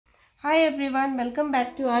Hi everyone, welcome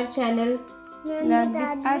back to our channel Learn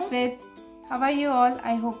with Advit. How are you all?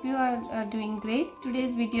 I hope you are doing great.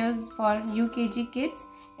 Today's video is for UKG kids.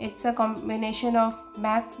 It's a combination of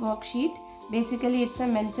maths worksheet. Basically, it's a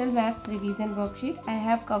mental maths revision worksheet. I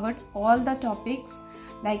have covered all the topics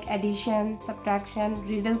like addition, subtraction,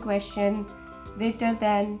 riddle question, greater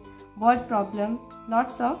than, word problem,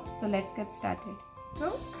 lots of. So let's get started. So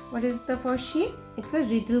what is the first sheet? It's a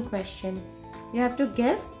riddle question. You have to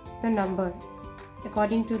guess the number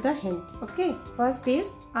according to the hint. Okay, first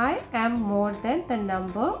is I am more than the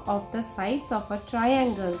number of the sides of a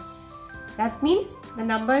triangle. That means the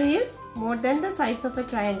number is more than the sides of a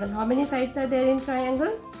triangle. How many sides are there in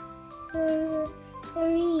triangle?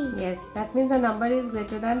 3. Yes, that means the number is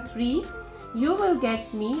greater than 3. You will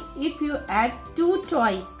get me if you add 2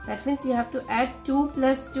 twice. That means you have to add 2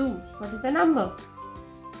 plus 2. What is the number?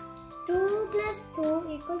 2 plus 2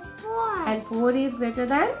 equals 4. And 4 is greater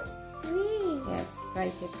than? 3. Yes,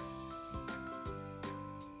 write it.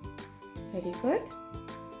 Very good.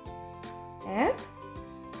 F.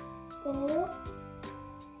 O.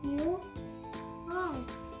 U. I.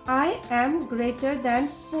 I am greater than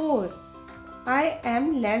 4. I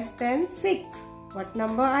am less than 6. What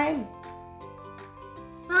number I am?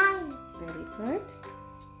 5. Very good.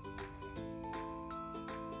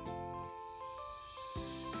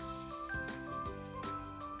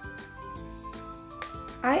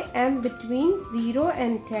 I am between 0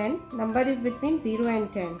 and 10. Number is between 0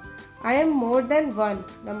 and 10. I am more than 1.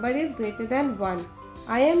 Number is greater than 1.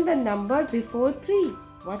 I am the number before 3.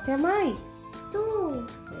 What am I? 2.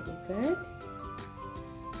 Very good.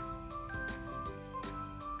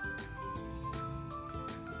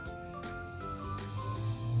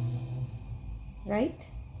 Write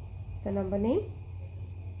the number name.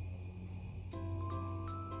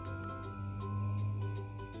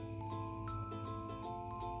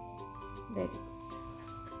 Very good.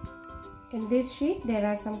 In this sheet there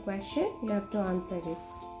are some questions. You have to answer it.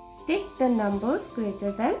 Take the numbers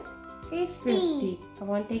greater than 50. Come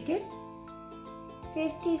on, take it.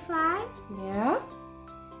 55. Yeah.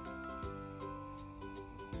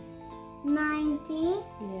 90.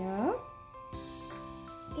 Yeah.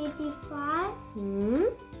 85.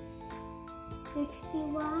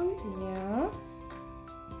 61. Yeah.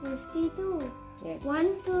 52. Yes.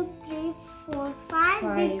 1, 2, 3, 4, 5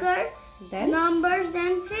 5. bigger Then? numbers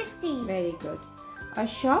than 50. Very good. A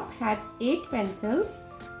shop had 8 pencils.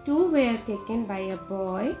 2 were taken by a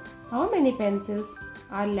boy. How many pencils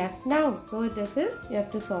are left now? So this is, you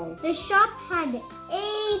have to solve. The shop had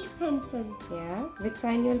 8 pencils. Yeah. Which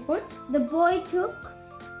sign you will put? The boy took.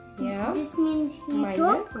 Yeah. This means he Minus.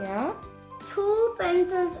 took Yeah. 2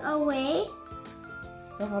 pencils away.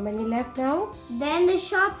 So how many left now? Then the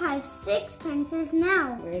shop has 6 pencils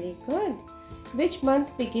now. Very good. Which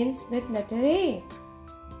month begins with letter A?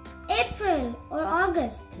 April or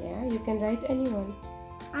August. Yeah, you can write anyone.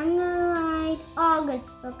 I'm gonna write August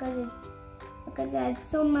because it has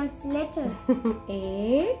so much letters.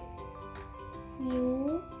 A,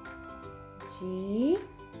 U, G,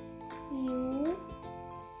 U,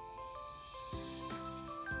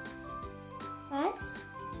 S,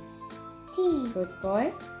 T. good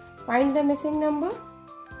boy. Find the missing number.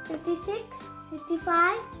 56,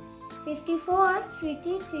 55, 54,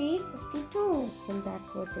 53, 52. It's in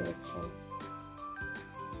backward direction.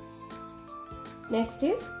 Next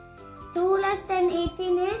is? 2 less than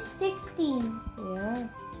 18 is 16. Yeah.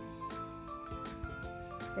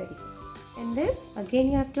 Very good. And this,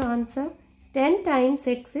 again you have to answer. 10 times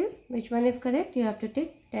 6 is, which one is correct? You have to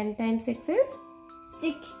take 10 times 6 is?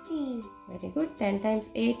 60 Very good. 10 times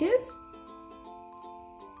 8 is?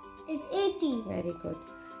 is 80. Very good.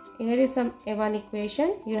 Here is one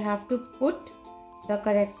equation. You have to put the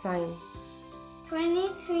correct sign.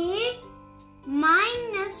 23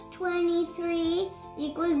 minus 23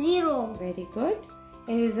 equals 0. Very good.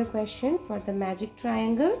 Here is a question for the magic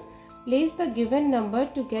triangle. Place the given number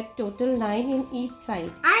to get total 9 in each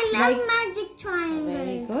side. I love magic triangles.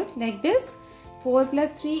 Very good. Like this. 4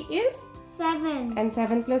 plus 3 is? 7. And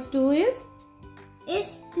 7 plus 2 is?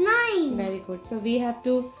 Is 9. Very good. So we have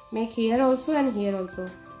to make here also and here also.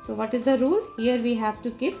 So what is the rule? Here we have to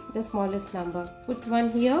keep the smallest number. Put 1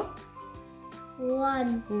 here.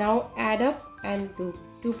 1. Now add up and do.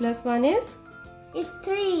 2 plus 1 is? Is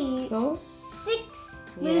 3. So 6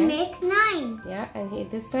 will yeah. make 9. Yeah, and here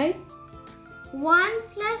this side? 1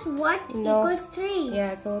 plus what No. equals 3?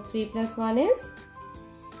 Yeah, so 3 plus 1 is?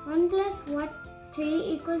 1 plus what? 3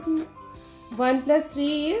 equals 1 plus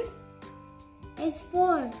 3 is?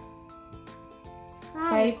 4.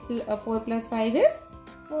 4 plus 5 is?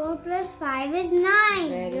 4 plus 5 is 9.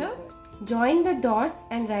 Very Yeah? good. Join the dots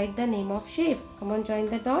and write the name of shape. Come on, join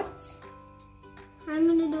the dots. I'm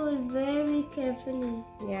going to do it very carefully.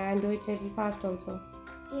 Yeah, and do it very fast also.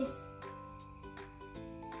 Yes.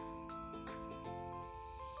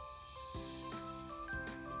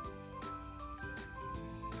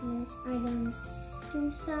 Yes, I done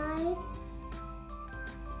 2 sides.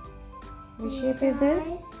 Which shape is this?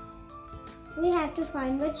 We have to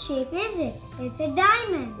find what shape is it. It's a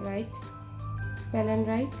diamond. Right. Spell and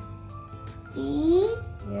write. D.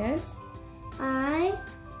 Yes. I.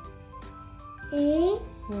 A.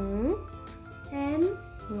 M.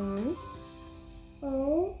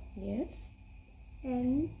 O. Yes.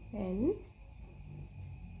 N. N.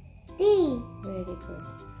 D. Very good.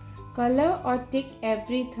 Color or tick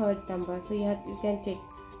every third number. So you can tick.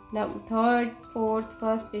 Now third, fourth,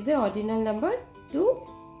 first is a ordinal number. 2.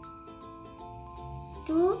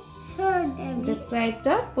 Third. Describe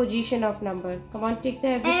the position of number. Come on, tick the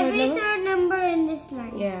every third number in this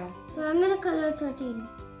line. Yeah. So I'm gonna color 13.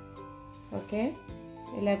 Okay.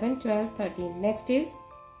 11, 12, 13. Next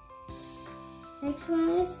one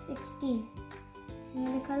is 16. I'm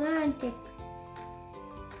gonna color and tick.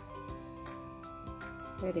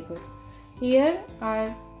 Very good. Here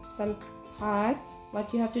are some hearts.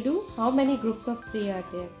 What you have to do? How many groups of 3 are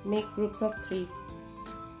there? Make groups of 3.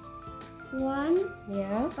 1.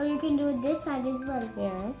 Yeah. Or you can do this side as well.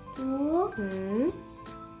 Yeah. 2.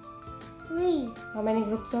 3. How many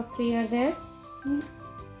groups of 3 are there?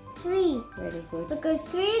 3. Very good. Because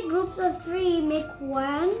 3 groups of 3 make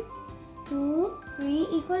 1, 2, 3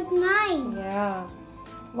 equals 9. Yeah.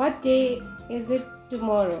 What day is it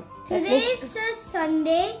tomorrow? Today is a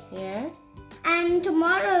Sunday. Yeah. And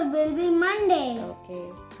tomorrow will be Monday. Okay.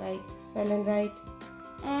 Right. Spell and write.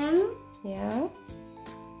 M. Yeah.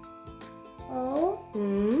 O.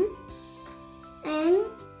 N.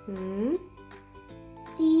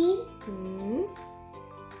 D.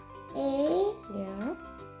 A. Yeah.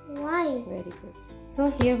 Y. Very good. So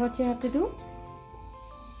here what you have to do?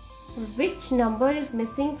 Which number is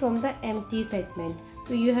missing from the empty segment?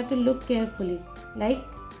 So you have to look carefully. Like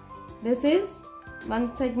this is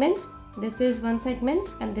one segment, this is one segment,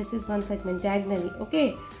 and this is one segment diagonally.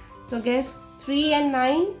 Okay. So guess 3 and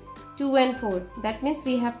 9, 2 and 4. That means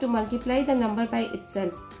we have to multiply the number by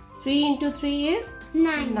itself. 3 into 3 is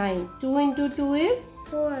 9. 9. 2 into 2 is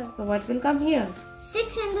 4. So what will come here?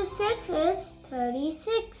 6 into 6 is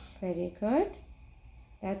 36. Very good.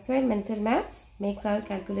 That's why mental maths makes our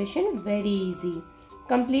calculation very easy.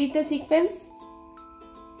 Complete the sequence.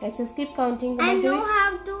 Let's skip counting. I know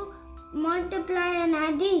how to multiply and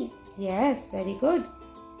add it. Yes, very good.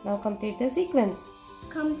 Now complete the sequence.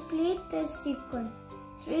 Complete the sequence.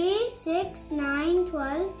 3, 6, 9,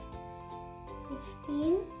 12,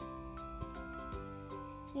 15,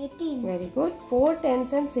 18. Very good. 4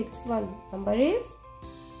 tens and 6 1. Number is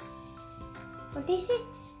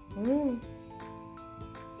 46.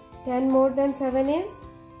 10 more than 7 is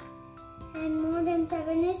 10 more than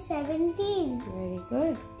 7 is 17. very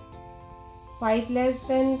good. 5 less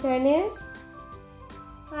than 10 is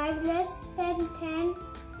 5 less than 10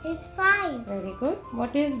 is 5. very good.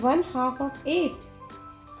 What is 1/2 of 8?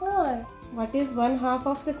 4. What is 1/2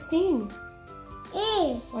 of 16?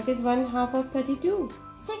 8. What is 1/2 of 32?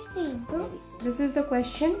 16. So this is the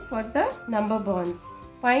question for the number bonds.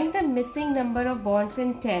 Find the missing number of bonds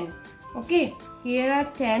in 10. Okay, here are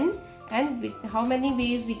 10 and how many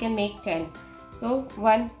ways we can make 10. So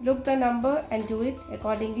 1, look the number and do it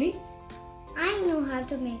accordingly. I know how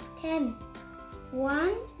to make 10.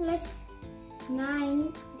 1 plus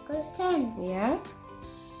 9 equals 10. Yeah.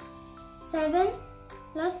 7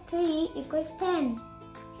 plus 3 equals 10.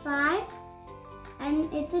 5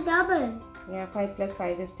 and it's a double. Yeah, 5 plus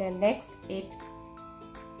 5 is 10. Next, 8.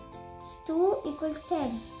 2 equals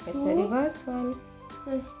 10. It's a reverse one.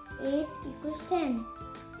 Plus 8 equals 10.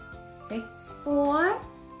 6. 4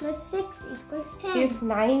 plus 6 equals 10. If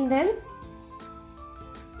 9 then?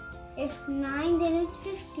 If 9 then it's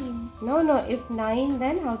 15. No, if 9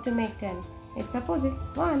 then how to make 10? It's opposite.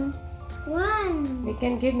 1. 1. We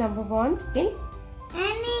can give number bond in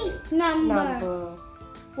Any number.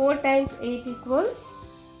 4 times 8 equals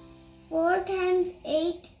 4 times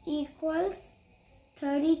 8 equals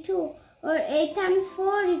 32. Or 8 times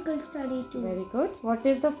 4 equals 32. very good. What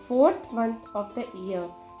is the 4th month of the year?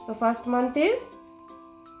 So first month is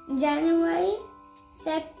January,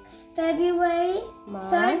 February, March.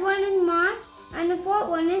 Third one is March, and the fourth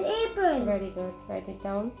one is April. Very good. Write it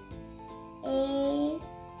down. April.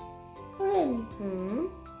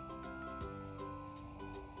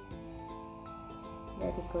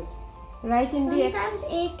 Very good. Write in the Sometimes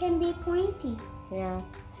 8 can be pointy. yeah.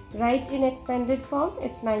 Write in expanded form.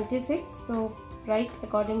 It's 96. So write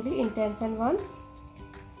accordingly in tens and ones.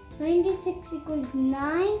 96 equals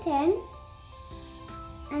 9 tens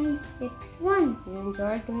and 6 ones. You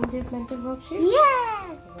enjoyed doing this mental worksheet?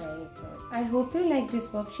 Yes! Very good. I hope you like this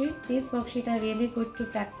worksheet. These worksheets are really good to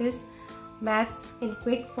practice maths in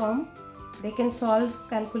quick form. They can solve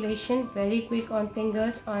calculations very quick on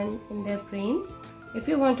fingers and in their brains. If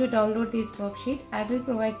you want to download this worksheet, I will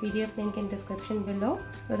provide PDF link in description below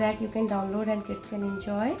so that you can download and kids can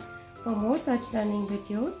enjoy. For more such learning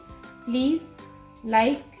videos, please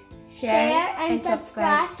like, share and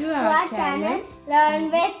subscribe to our channel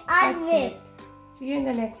Learn with Advit. Advit. See you in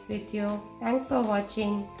the next video. Thanks for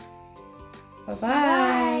watching. Bye-bye.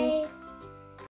 Bye.